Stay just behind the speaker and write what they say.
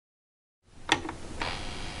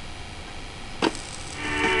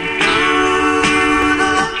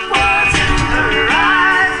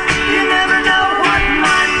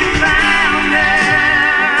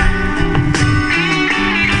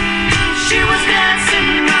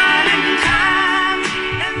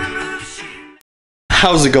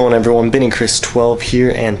How's it going, everyone? Benny Chris 12 here,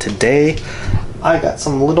 and today I got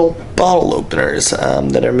some little bottle openers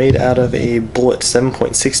that are made out of a bullet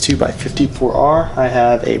 7.62 by 54R. I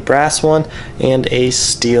have a brass one and a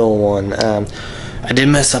steel one. I did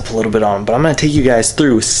mess up a little bit on them, but I'm going to take you guys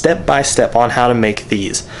through step by step on how to make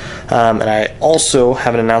these. And I also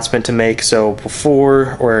have an announcement to make, so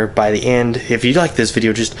before or by the end, if you like this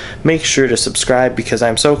video, just make sure to subscribe, because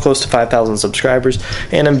I'm so close to 5,000 subscribers,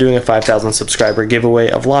 and I'm doing a 5,000 subscriber giveaway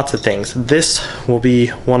of lots of things. This will be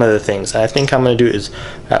one of the things. I think I'm going to do is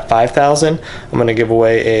at 5,000, I'm going to give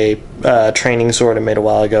away a training sword I made a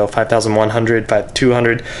while ago, 5,100,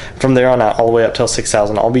 5,200. From there on out, all the way up till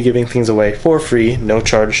 6,000, I'll be giving things away for free, no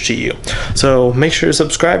charge to you. So make sure to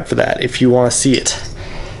subscribe for that if you want to see it.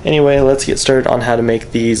 Anyway, let's get started on how to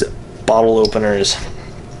make these bottle openers.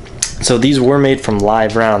 So these were made from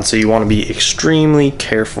live rounds, so you want to be extremely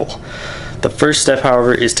careful. The first step,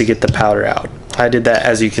 however, is to get the powder out. I did that,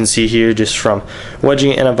 as you can see here, just from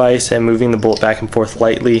wedging it in a vise and moving the bullet back and forth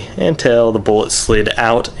lightly until the bullet slid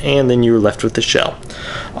out, and then you were left with the shell.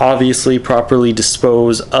 Obviously, properly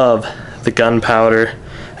dispose of the gunpowder,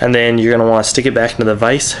 and then you're going to want to stick it back into the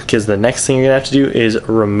vise, because the next thing you're going to have to do is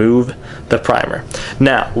remove the primer.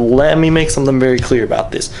 Now, let me make something very clear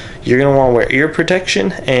about this. You're going to want to wear ear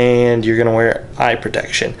protection, and you're going to wear eye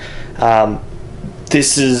protection.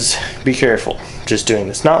 Be careful just doing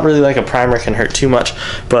this. Not really like a primer can hurt too much,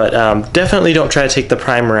 but definitely don't try to take the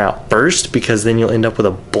primer out first, because then you'll end up with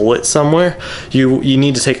a bullet somewhere. You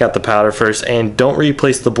need to take out the powder first, and don't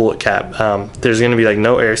replace the bullet cap. There's going to be like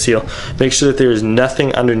no air seal. Make sure that there is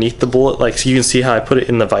nothing underneath the bullet. Like, so you can see how I put it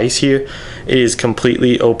in the vise here. It is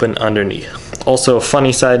completely open underneath. Also, a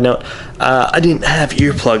funny side note, I didn't have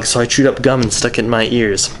earplugs, so I chewed up gum and stuck it in my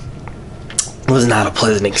ears. Was not a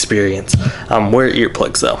pleasant experience. Wear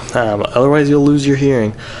earplugs though, otherwise you'll lose your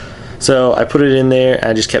hearing. So I put it in there, and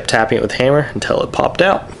I just kept tapping it with a hammer until it popped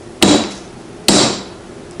out.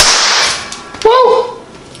 Woo!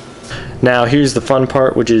 Now here's the fun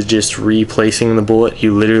part, which is just replacing the bullet.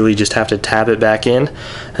 You literally just have to tap it back in,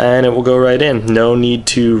 and it will go right in. No need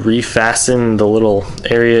to refasten the little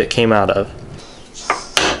area it came out of.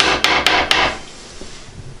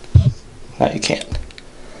 Now you can't.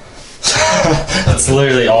 That's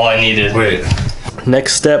literally all I needed. Wait.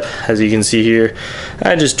 Next step, as you can see here,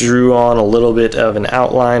 I just drew on a little bit of an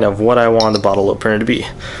outline of what I want the bottle opener to be.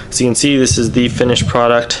 So you can see this is the finished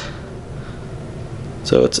product.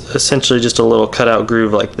 So it's essentially just a little cutout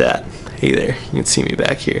groove like that. Hey there, you can see me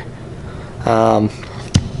back here.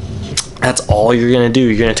 That's all you're going to do.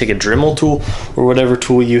 You're going to take a Dremel tool or whatever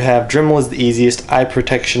tool you have. Dremel is the easiest. Eye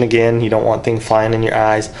protection, again, you don't want things flying in your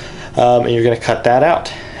eyes. And you're going to cut that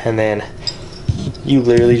out. And then you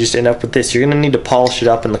literally just end up with this. You're going to need to polish it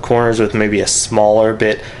up in the corners with maybe a smaller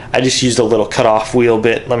bit. I just used a little cut-off wheel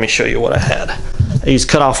bit. Let me show you what I had. I used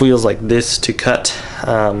cut-off wheels like this to cut.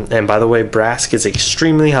 And by the way, brass gets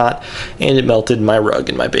extremely hot, and it melted my rug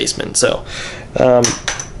in my basement. So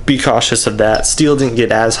be cautious of that. Steel didn't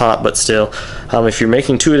get as hot, but still, if you're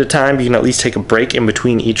making two at a time, you can at least take a break in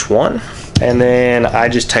between each one. And then I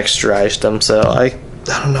just texturized them. So I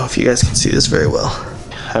don't know if you guys can see this very well.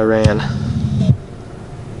 I ran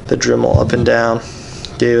the Dremel up and down,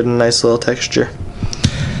 gave it a nice little texture.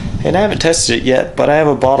 And I haven't tested it yet, but I have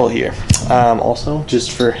a bottle here. Also,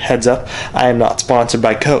 just for heads up, I am not sponsored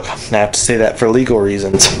by Coke. I have to say that for legal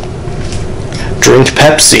reasons. Drink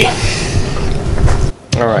Pepsi.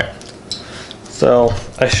 Alright, so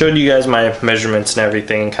I showed you guys my measurements and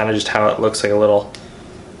everything, and kind of just how it looks like a little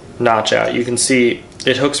notch out. You can see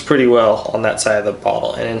it hooks pretty well on that side of the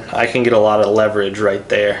bottle, and I can get a lot of leverage right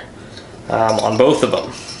there on both of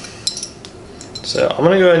them. So I'm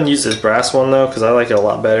going to go ahead and use this brass one though, because I like it a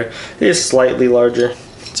lot better. It is slightly larger.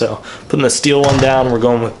 So putting the steel one down, we're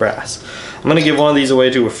going with brass. I'm going to give one of these away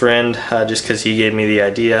to a friend just because he gave me the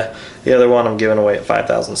idea. The other one I'm giving away at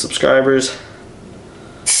 5,000 subscribers.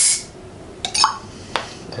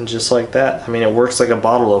 And just like that, I mean, it works like a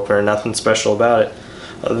bottle opener, nothing special about it.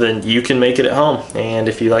 Other than you can make it at home, and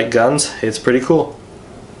if you like guns, it's pretty cool.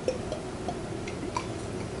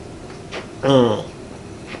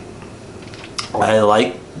 I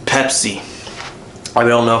like Pepsi. I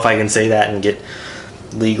don't know if I can say that and get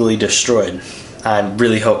legally destroyed. I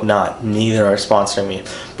really hope not. Neither are sponsoring me.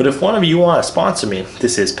 But if one of you want to sponsor me,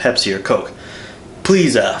 this is Pepsi or Coke,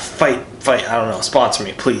 please fight, I don't know, sponsor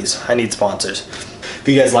me, please. I need sponsors. If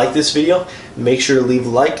you guys like this video, make sure to leave a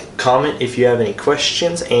like, comment if you have any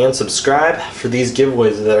questions, and subscribe for these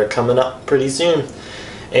giveaways that are coming up pretty soon.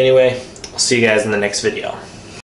 Anyway, I'll see you guys in the next video.